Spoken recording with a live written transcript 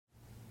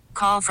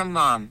Call from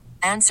mom.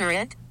 Answer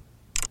it.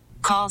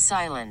 Call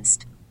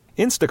silenced.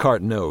 Instacart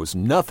knows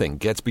nothing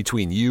gets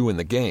between you and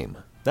the game.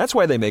 That's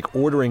why they make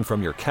ordering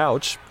from your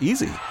couch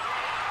easy.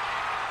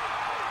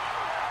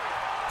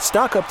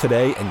 Stock up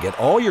today and get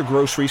all your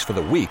groceries for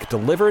the week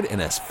delivered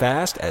in as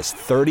fast as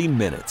 30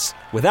 minutes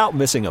without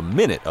missing a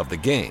minute of the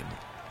game.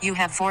 You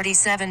have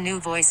 47 new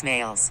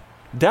voicemails.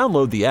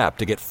 Download the app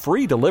to get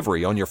free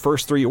delivery on your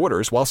first 3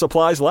 orders while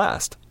supplies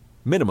last.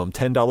 Minimum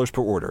 $10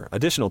 per order.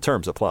 Additional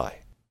terms apply.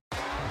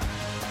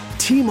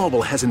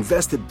 T-Mobile has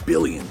invested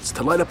billions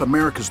to light up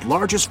America's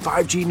largest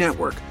 5G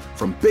network,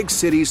 from big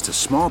cities to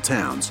small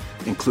towns,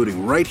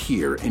 including right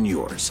here in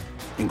yours.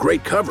 And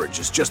great coverage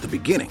is just the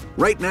beginning.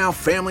 Right now,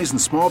 families and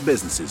small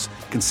businesses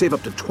can save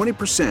up to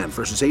 20%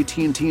 versus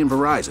AT&T and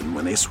Verizon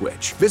when they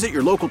switch. Visit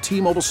your local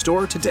T-Mobile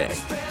store today.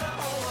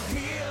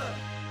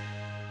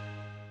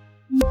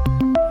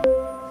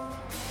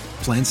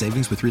 Plan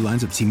savings with 3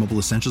 lines of T-Mobile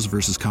Essentials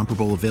versus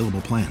comparable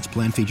available plans.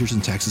 Plan features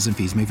and taxes and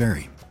fees may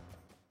vary.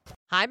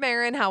 Hi,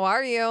 Maren. How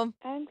are you?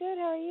 I'm good.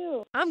 How are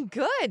you? I'm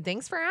good.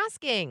 Thanks for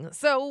asking.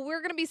 So we're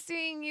going to be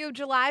seeing you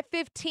July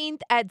 15th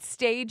at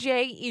Stage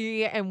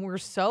AE, and we're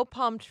so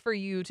pumped for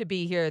you to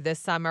be here this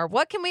summer.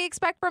 What can we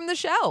expect from the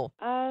show?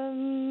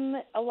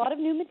 A lot of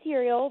new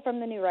material from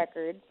the new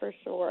record, for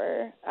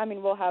sure. I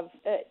mean, we'll have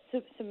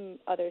some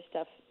other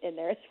stuff in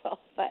there as well.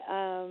 But,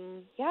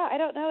 yeah, I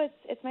don't know.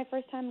 It's my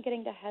first time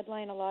getting to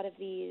headline a lot of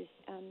these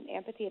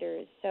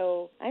amphitheaters.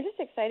 So I'm just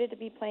excited to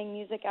be playing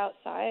music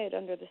outside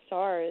under the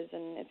stars,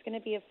 and it's going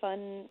to be a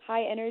fun,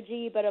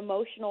 high-energy but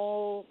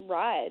emotional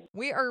ride.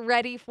 We are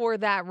ready for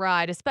that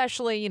ride,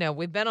 especially,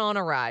 we've been on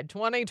a ride.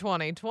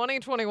 2020,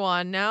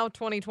 2021, now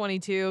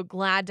 2022.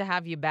 Glad to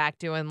have you back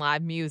doing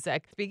live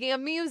music. Speaking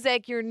of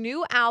music, your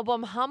new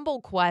album,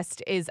 Humble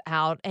Quest, is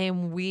out,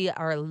 and we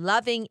are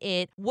loving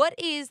it. What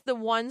is the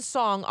one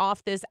song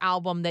off this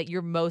album that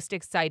you're most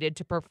excited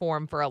to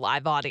perform for a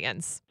live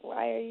audience?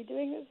 Why are you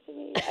doing this to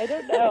me? I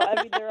don't know.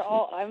 I mean,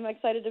 I'm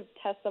excited to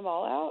test them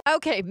all out.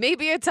 Okay,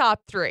 maybe a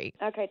top 3.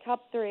 Okay,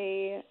 top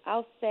 3.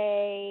 I'll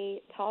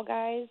say Tall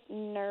Guys,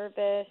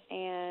 Nervous,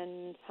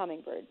 and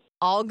Hummingbird.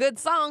 All good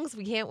songs.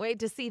 We can't wait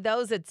to see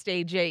those at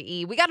Stage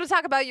AE. We got to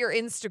talk about your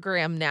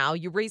Instagram now.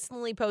 You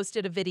recently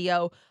posted a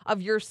video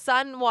of your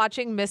son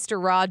watching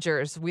Mr.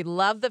 Rogers. We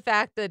love the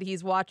fact that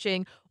he's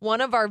watching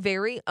one of our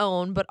very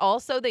own, but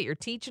also that you're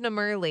teaching him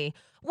early.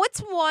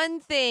 What's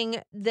one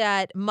thing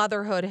that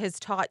motherhood has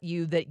taught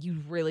you that you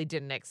really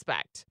didn't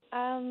expect?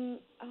 Oh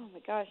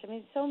my gosh. I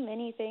mean, so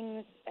many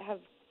things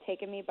have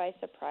taken me by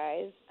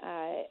surprise.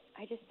 I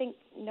just think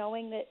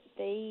knowing that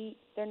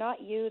they're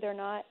not you, they're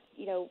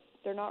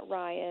not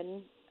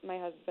Ryan, my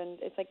husband.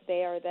 It's like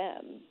they are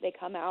them. They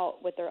come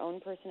out with their own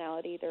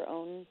personality, their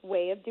own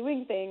way of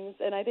doing things,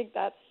 and I think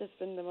that's just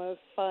been the most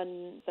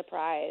fun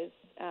surprise.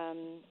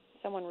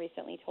 Someone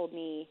recently told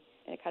me,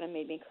 and it kind of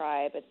made me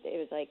cry, but it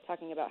was like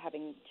talking about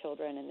having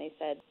children, and they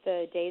said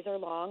the days are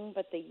long,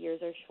 but the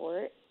years are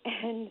short,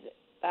 and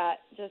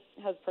that just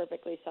has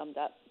perfectly summed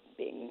up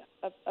being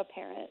a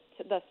parent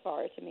thus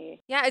far to me.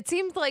 Yeah, it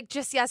seemed like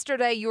just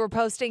yesterday you were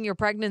posting your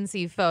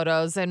pregnancy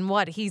photos, and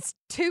he's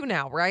 2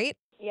 now, right?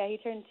 Yeah, he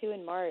turned 2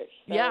 in March.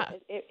 So yeah.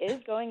 It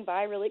is going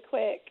by really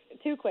quick.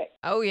 Too quick.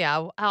 Oh,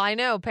 yeah. I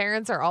know.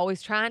 Parents are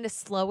always trying to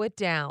slow it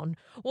down.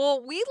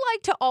 Well, we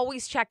like to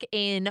always check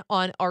in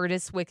on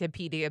artists'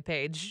 Wikipedia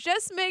page.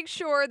 Just make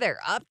sure they're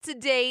up to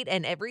date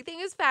and everything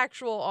is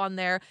factual on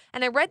there.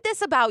 And I read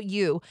this about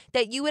you,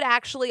 that you would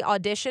actually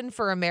audition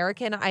for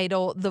American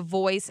Idol, The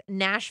Voice,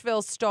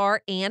 Nashville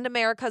Star, and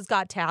America's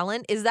Got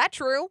Talent. Is that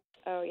true?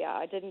 Oh, yeah,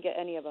 I didn't get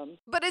any of them.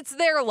 But it's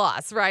their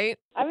loss, right?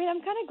 I mean,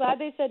 I'm kind of glad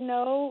they said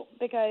no,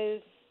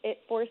 because it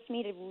forced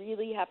me to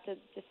really have to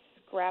just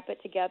scrap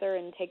it together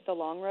and take the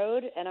long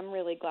road, and I'm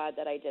really glad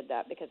that I did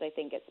that, because I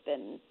think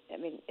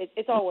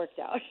it's all worked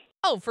out.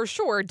 Oh, for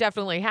sure, it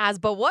definitely has.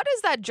 But what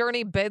has that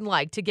journey been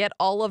like to get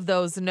all of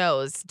those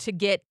no's to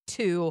get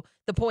to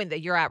the point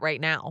that you're at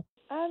right now?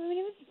 I mean,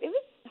 it was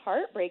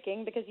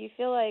heartbreaking, because you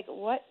feel like,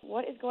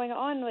 what is going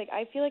on? Like,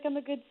 I feel like I'm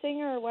a good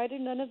singer. Why do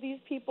none of these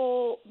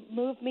people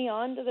move me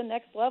on to the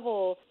next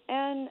level?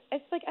 And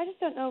it's like, I just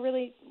don't know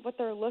really what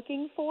they're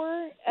looking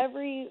for.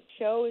 Every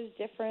show is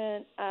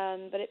different,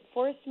 but it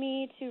forced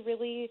me to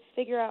really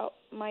figure out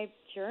my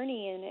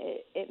journey, and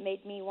it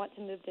made me want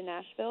to move to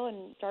Nashville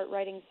and start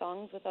writing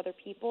songs with other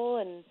people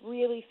and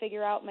really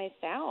figure out my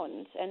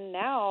sound. And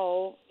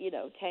now,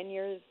 10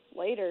 years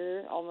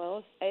later,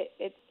 almost,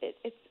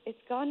 it's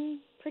gone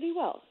pretty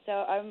well.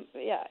 So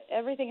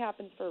everything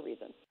happens for a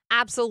reason.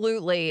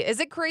 Absolutely.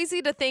 Is it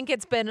crazy to think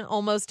it's been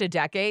almost a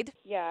decade?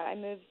 Yeah, I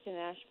moved to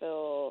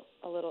Nashville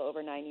a little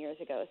over 9 years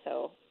ago.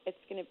 So it's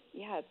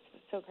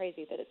so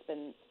crazy that it's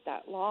been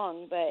that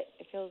long, but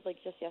it feels like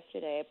just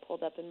yesterday I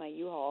pulled up in my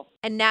U-Haul.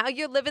 And now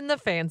you're living the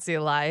fancy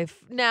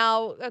life.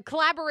 Now,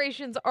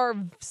 collaborations are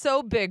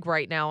so big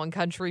right now in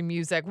country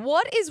music.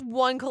 What is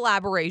one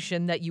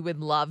collaboration that you would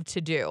love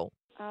to do?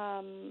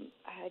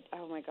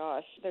 Oh my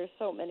gosh, there's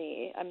so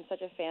many. I'm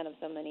such a fan of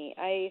so many.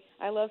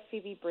 I love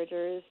Phoebe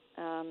Bridgers.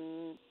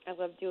 I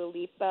love Dua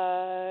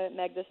Lipa,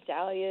 Meg Thee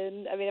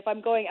Stallion. I mean, if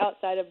I'm going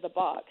outside of the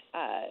box,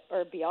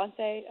 or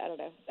Beyonce, I don't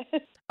know.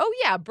 Oh,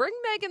 yeah, bring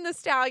Megan Thee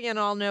Stallion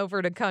on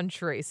over to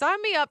country.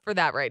 Sign me up for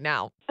that right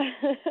now.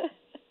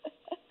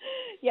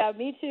 Yeah,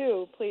 me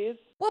too, please.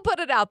 We'll put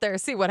it out there,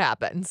 see what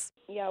happens.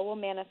 Yeah, we'll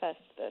manifest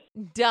this.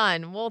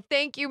 Done. Well,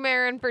 thank you,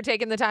 Maren, for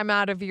taking the time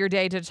out of your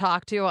day to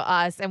talk to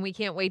us, and we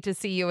can't wait to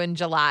see you in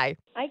July.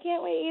 I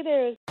can't wait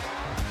either.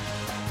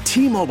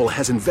 T-Mobile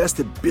has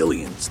invested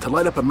billions to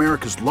light up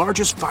America's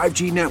largest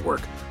 5G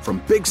network,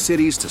 from big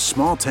cities to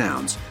small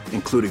towns,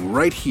 including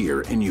right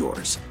here in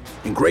yours.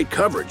 And great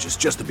coverage is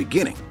just the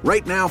beginning.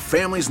 Right now,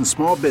 families and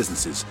small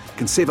businesses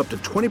can save up to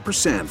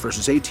 20%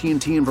 versus AT&T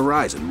and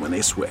Verizon when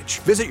they switch.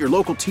 Visit your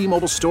local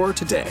T-Mobile store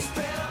today.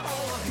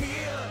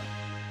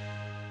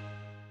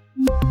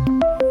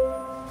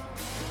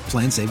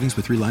 Plan savings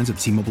with 3 lines of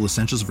T-Mobile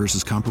Essentials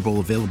versus comparable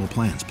available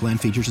plans. Plan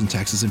features and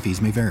taxes and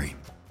fees may vary.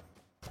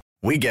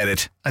 We get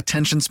it.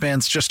 Attention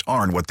spans just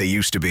aren't what they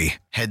used to be.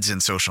 Heads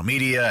in social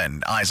media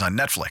and eyes on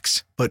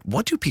Netflix. But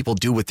what do people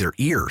do with their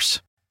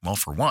ears? Well,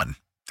 for one,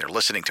 they're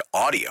listening to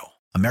audio.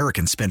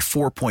 Americans spend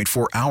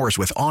 4.4 hours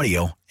with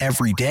audio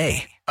every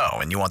day. Oh,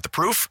 and you want the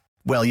proof?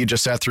 Well, you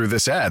just sat through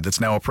this ad that's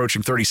now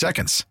approaching 30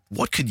 seconds.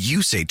 What could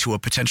you say to a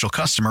potential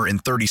customer in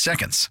 30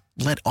 seconds?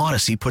 Let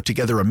Odyssey put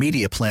together a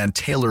media plan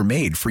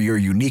tailor-made for your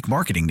unique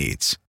marketing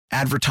needs.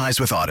 Advertise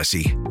with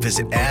Odyssey.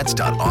 Visit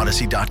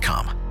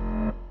ads.odyssey.com.